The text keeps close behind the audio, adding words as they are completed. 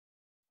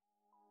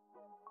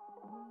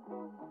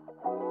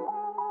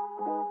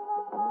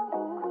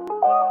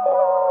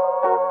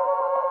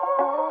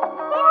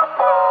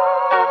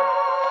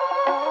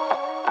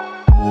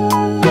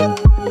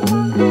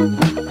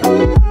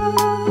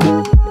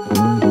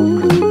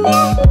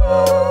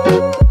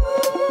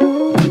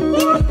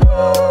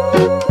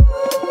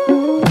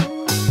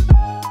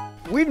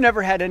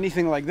never had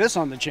anything like this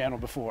on the channel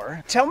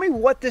before. Tell me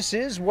what this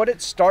is, what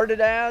it started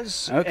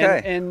as,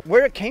 and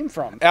where it came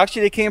from.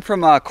 Actually, they came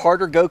from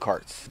Carter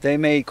go-karts. They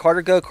made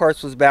Carter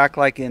go-karts was back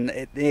like in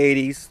the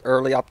 80s,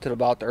 early up to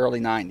about the early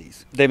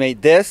 90s. They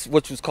made this,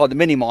 which was called the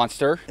Mini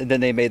Monster, and then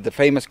they made the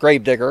famous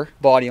Gravedigger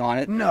body on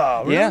it.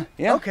 No, really? Yeah,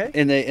 yeah. Okay.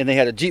 And they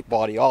had a Jeep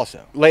body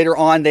also. Later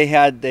on, they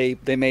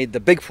made the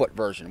Bigfoot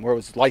version, where it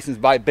was licensed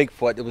by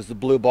Bigfoot. It was the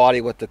blue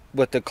body with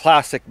the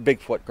classic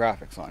Bigfoot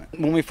graphics on it.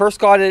 When we first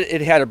got it,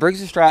 it had a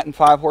Briggs & Stratton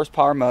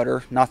 5-horsepower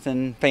motor.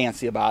 Nothing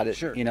fancy about it,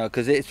 sure. You know,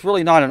 because it's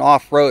really not an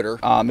off-roader.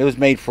 It was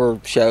made for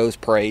shows,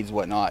 parades,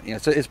 whatnot. You know,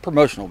 so it's a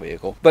promotional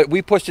vehicle. But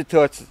we pushed it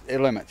to its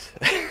limits.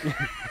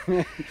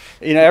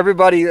 You know,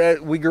 everybody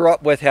we grew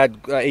up with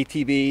had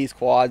ATVs,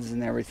 quads,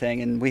 and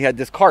everything, and we had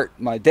this cart.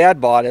 My dad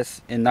bought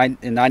us in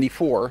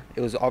 '94.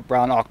 It was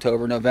around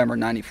October, November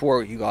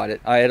 '94. He got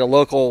it. I had a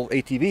local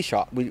ATV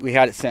shop. We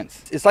had it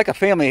since. It's like a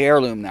family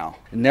heirloom now.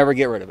 Never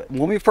get rid of it.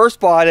 When we first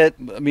bought it,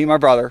 me and my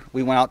brother,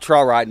 we went out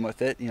trail riding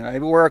with it. You know,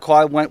 everywhere a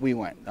quad went, we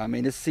went. I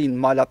mean, it's seen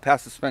mud up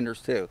past the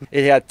suspenders too.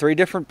 It had 3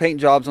 different paint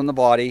jobs on the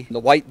body. The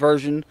white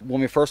version, when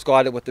we first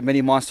got it with the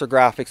Mini Monster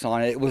graphics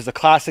on it, it was the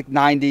classic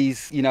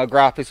 '90s, you know,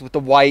 graphics with the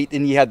white,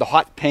 and you had the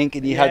hot pink,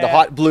 and you had the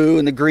hot blue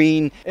and the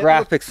green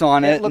graphics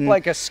on it. It looked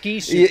like a ski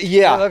suit.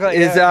 Yeah, like,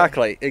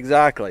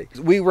 exactly.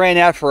 We ran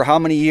that for how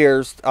many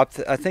years?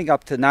 I think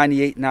up to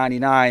 98,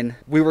 99.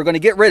 We were going to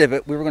get rid of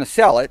it. We were going to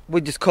sell it. We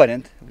just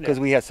couldn't because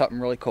we had something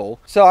really cool.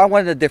 So I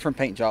wanted a different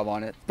paint job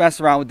on it. Messed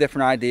around with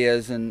different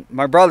ideas, and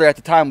my brother at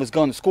the time was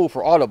going to school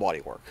for auto body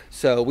work.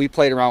 So we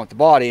played around with the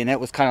body, and it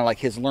was kind of like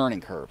his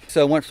learning curve.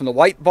 So it went from the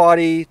white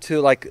body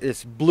to like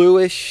this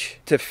bluish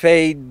to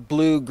fade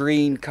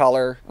blue-green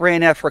color.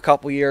 Ran that for a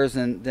couple years,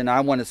 and then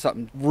I wanted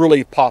something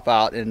really pop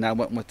out, and I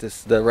went with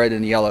the red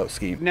and yellow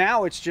scheme.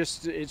 Now it's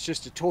just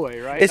a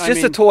toy, right? It's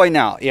just a toy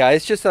now. Yeah,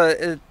 it's just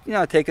you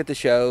know, take it to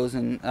shows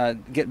and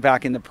get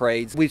back in the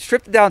parades. We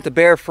stripped it down to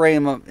bare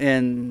frame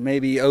in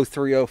maybe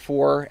 03,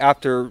 04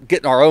 after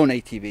getting our own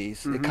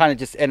ATVs. It kind of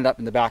just ended up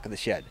in the back of the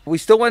shed. We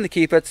still wanted to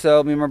keep it,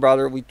 so me and my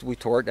brother, we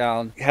tore it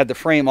down. Had the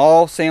frame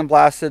all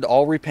sandblasted,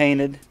 all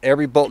repainted,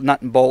 every bolt,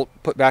 nut and bolt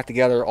put back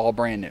together, all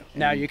brand new.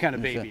 Now you kind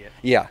of baby it.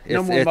 Yeah.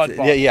 No more mud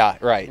balls. Yeah,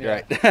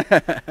 right.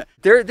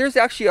 There's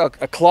actually a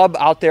club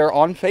out there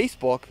on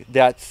Facebook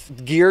that's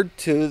geared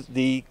to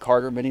the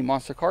Carter Mini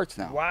Monster carts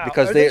now. Wow.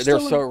 Because they're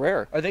so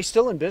rare. Are they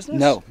still in business?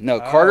 No.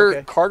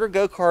 Carter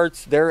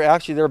go-karts,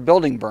 their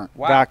building burnt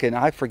back in,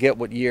 I forget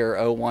what year,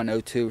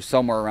 01, 02,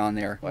 somewhere around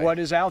there. What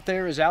is out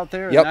there is out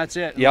there, yep. And that's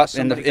it. Yep.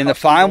 In the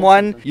fine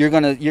one, you're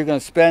gonna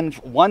spend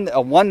one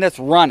that's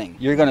running,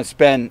 you're gonna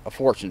spend a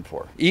fortune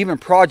for. Even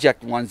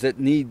project ones that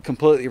need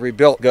completely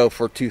rebuilt go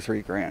for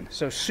 $2-3 grand.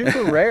 So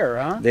super rare,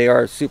 huh? They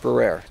are super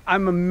rare.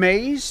 I'm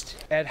amazed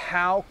at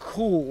how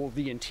cool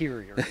the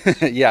interior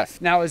is. Yes.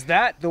 Now, is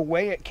that the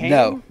way it came?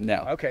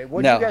 No. Okay,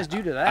 what did you guys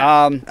do to that?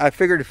 I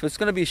figured if it's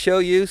going to be show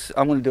use,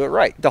 I'm going to do it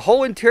right. The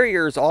whole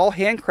interior is all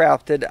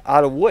handcrafted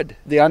out of wood.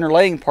 The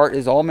underlaying part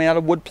is all made out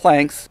of wood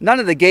planks. None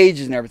of the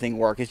gauges and everything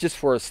work. It's just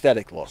for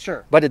aesthetic look.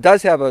 Sure. But it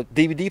does have a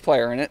DVD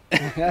player in it.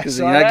 Because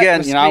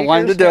again, I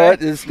wanted to do it.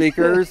 The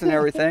speakers and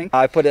everything.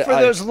 I put it for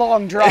those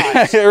long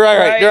drives.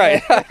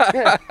 right.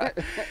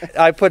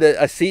 I put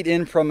a seat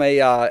in from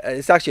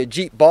it's actually a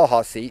Jeep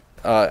Baja seat.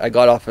 I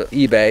got off of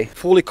eBay,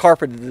 fully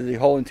carpeted the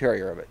whole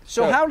interior of it.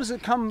 So how does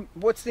it come?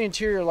 What's the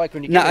interior like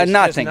when you get it?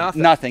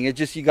 Nothing. It's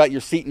just you got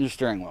your seat and your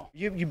steering wheel.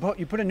 You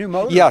put a new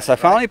motor? Yes, I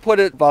finally put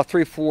it about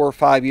 3, 4,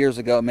 5 years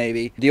ago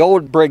maybe. The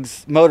old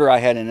Briggs motor I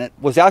had in it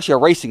was actually a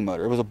racing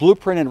motor. It was a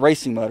blueprinted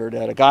racing motor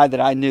that a guy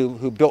that I knew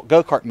who built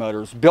go-kart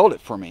motors built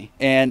it for me.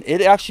 And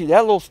it actually,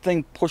 that little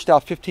thing pushed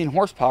out 15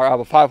 horsepower out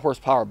of a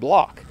 5-horsepower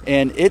block.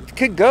 And it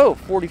could go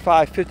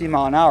 45, 50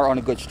 mile an hour on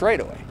a good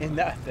straightaway. In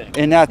that thing?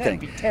 That'd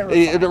be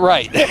terrifying.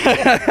 Right,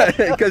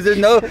 because there's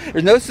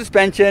no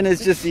suspension.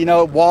 It's just, you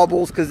know, it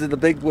wobbles because of the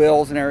big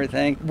wheels and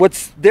everything.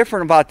 What's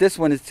different about this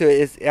one is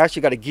it's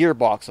actually got a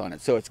gearbox on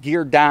it, so it's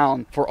geared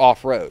down for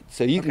off-road,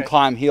 so you can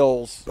climb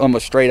hills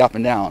almost straight up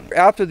and down.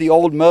 After the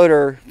old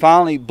motor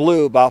finally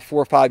blew about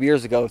 4 or 5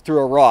 years ago through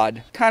a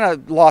rod, kind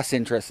of lost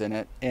interest in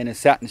it, and it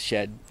sat in the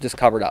shed, just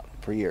covered up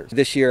for years.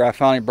 This year I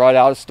finally brought it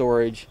out of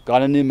storage,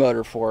 got a new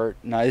motor for it.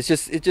 Now it's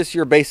just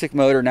your basic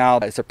motor now.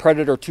 It's a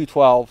Predator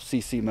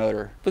 212cc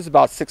motor. It was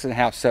about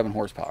 6.5, 7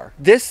 horsepower.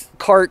 This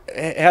cart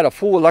had a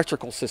full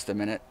electrical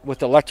system in it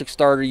with electric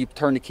starter. You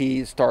turn the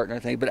keys, start and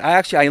everything. But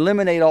I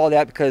eliminated all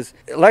that because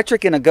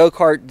electric in a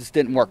go-kart just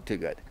didn't work too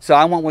good. So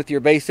I went with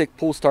your basic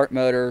pull start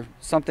motor,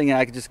 something that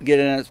I could just get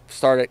in it,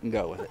 start it, and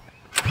go with it.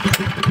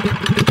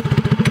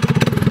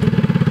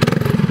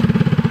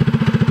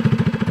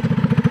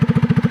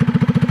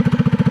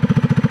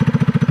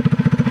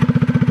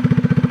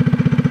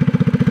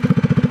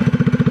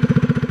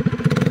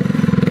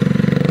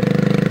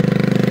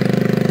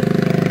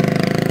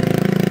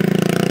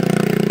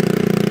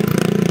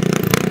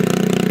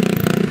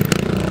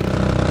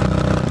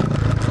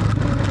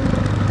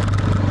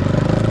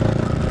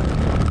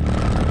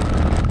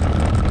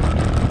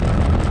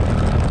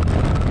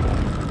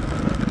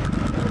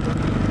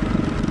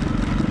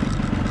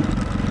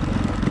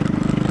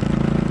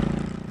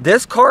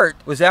 This cart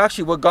was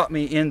actually what got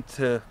me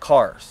into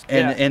cars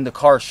and the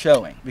car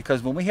showing,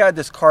 because when we had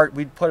this cart,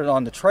 we'd put it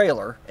on the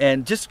trailer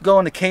and just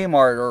going to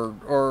Kmart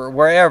or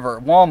wherever,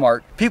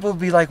 Walmart, people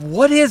would be like,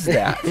 what is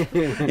that?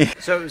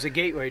 So it was a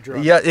gateway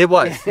drug. Yeah, it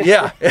was.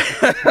 Yeah.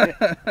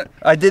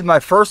 I did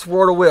my first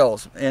World of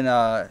Wheels in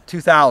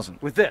 2000.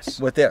 With this?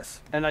 With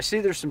this. And I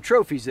see there's some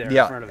trophies there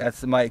in front of it.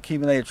 That's my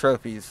accumulated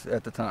trophies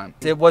at the time.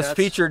 It was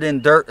featured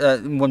in Dirt,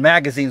 when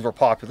magazines were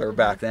popular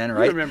back then,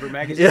 right? I remember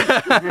magazines.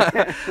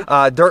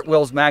 Dirt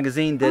Wheels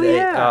magazine did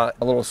a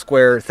little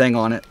square thing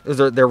on it. It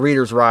was their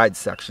reader's ride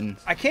section.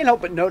 I can't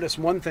help but notice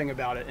one thing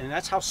about it, and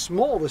that's how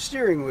small the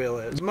steering wheel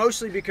is.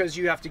 Mostly because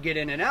you have to get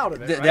in and out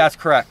of it, right? That's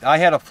correct. I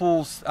had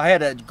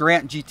a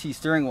Grant GT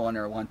steering wheel in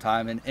there one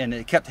time, and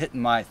it kept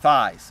hitting my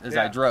thighs as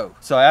I drove.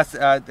 So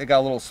I got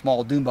a little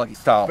small dune buggy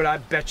style. But I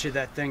bet you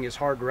that thing is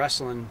hard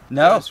wrestling.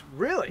 No.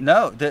 Really?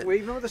 No.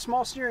 Even with a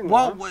small steering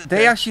wheel? Well,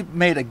 they actually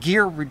made a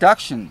gear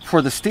reduction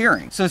for the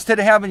steering. So instead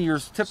of having your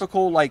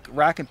typical like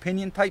rack and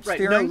pinion type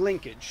steering, no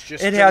linkage.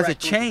 Just it has a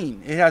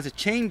chain. It has a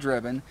chain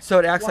driven, so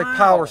it acts like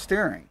power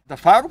steering. The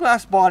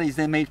fiberglass bodies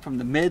they made from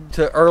the mid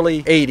to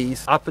early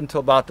 80s up until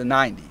about the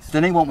 90s.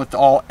 Then they went with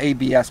all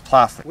ABS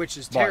plastic, which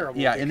is terrible.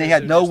 Yeah, and they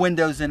had no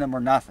windows in them or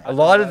nothing. A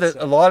lot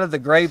of the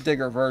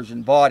Gravedigger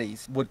version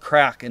bodies would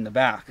crack in the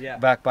back,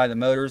 back by the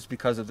motors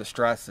because of the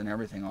stress and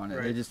everything on it.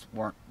 Right. They just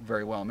weren't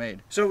very well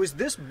made. So is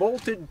this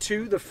bolted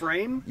to the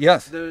frame?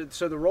 Yes.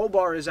 So the roll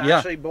bar is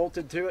actually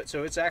bolted to it.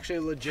 So it's actually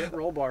a legit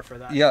roll bar for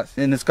that. Yes,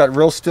 and it's got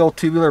real steel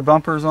tubular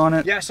bumpers on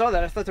it. Yeah, I saw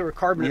that. I thought they were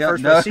carbon at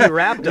first, but I see you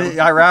wrapped them.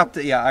 I wrapped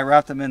it. Yeah, I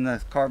wrapped them in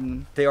the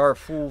carbon. They are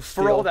full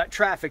steel. For all that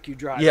traffic you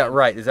drive. Yeah,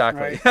 right,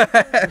 exactly.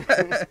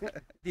 Right.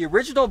 The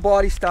original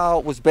body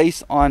style was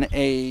based on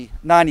a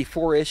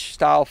 94-ish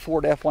style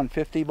Ford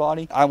F-150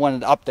 body. I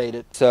wanted to update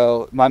it,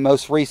 so my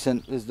most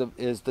recent is the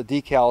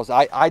decals.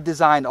 I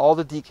designed all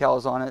the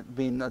decals on it,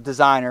 being a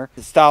designer.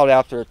 It's styled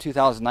after a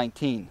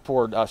 2019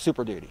 Ford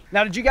Super Duty.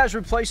 Now, did you guys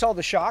replace all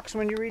the shocks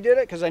when you redid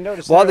it? Because I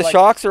noticed. Well, the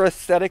shocks are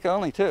aesthetic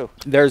only too.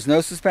 There's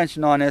no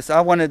suspension on this. I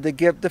wanted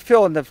to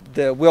fill in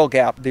the wheel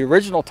gap. The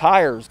original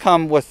tires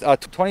come with a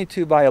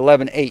 22 by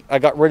 11/8. I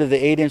got rid of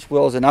the 8-inch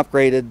wheels and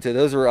upgraded to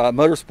those are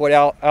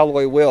Motorsport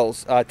alloy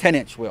wheels,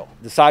 10-inch wheel.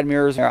 The side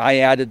mirrors, I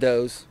added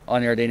those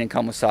on there. They didn't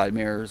come with side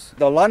mirrors.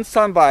 The Lund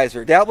sun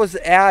visor, that was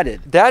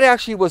added. That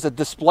actually was a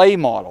display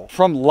model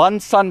from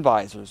Lund sun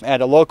visors at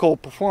a local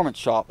performance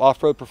shop,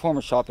 off-road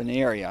performance shop in the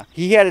area.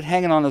 He had it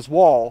hanging on his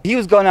wall. He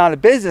was going out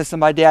of business and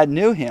my dad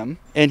knew him,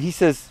 and he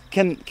says,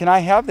 can I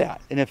have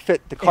that? And it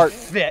fit the cart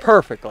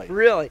perfectly.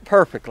 Really?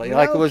 Perfectly, no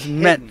like it was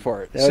meant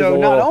for it. So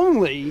not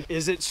only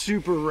is it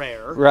super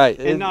rare, right?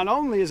 And not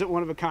only is it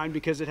one of a kind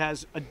because it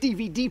has a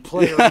DVD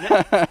player in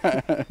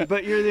it,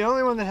 but you're the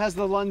only one that has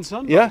the Lund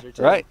sun visor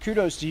too. Right.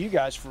 Kudos to you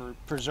guys for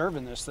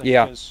preserving this thing.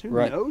 Yeah, because who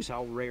knows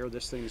how rare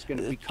this thing is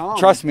going to become.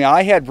 Trust me,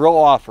 I had real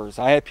offers.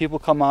 I had people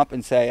come up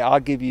and say, I'll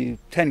give you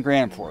 10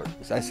 grand for it.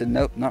 I said,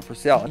 nope, not for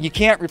sale. You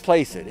can't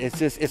replace it. It's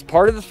just, it's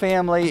part of the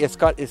family. It's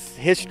got its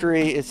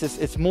history.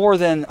 It's more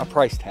than a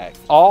price tag.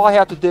 All I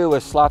have to do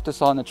is slap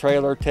this on the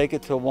trailer, take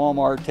it to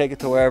Walmart, take it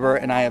to wherever,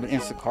 and I have an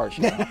instant car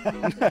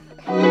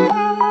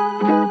show.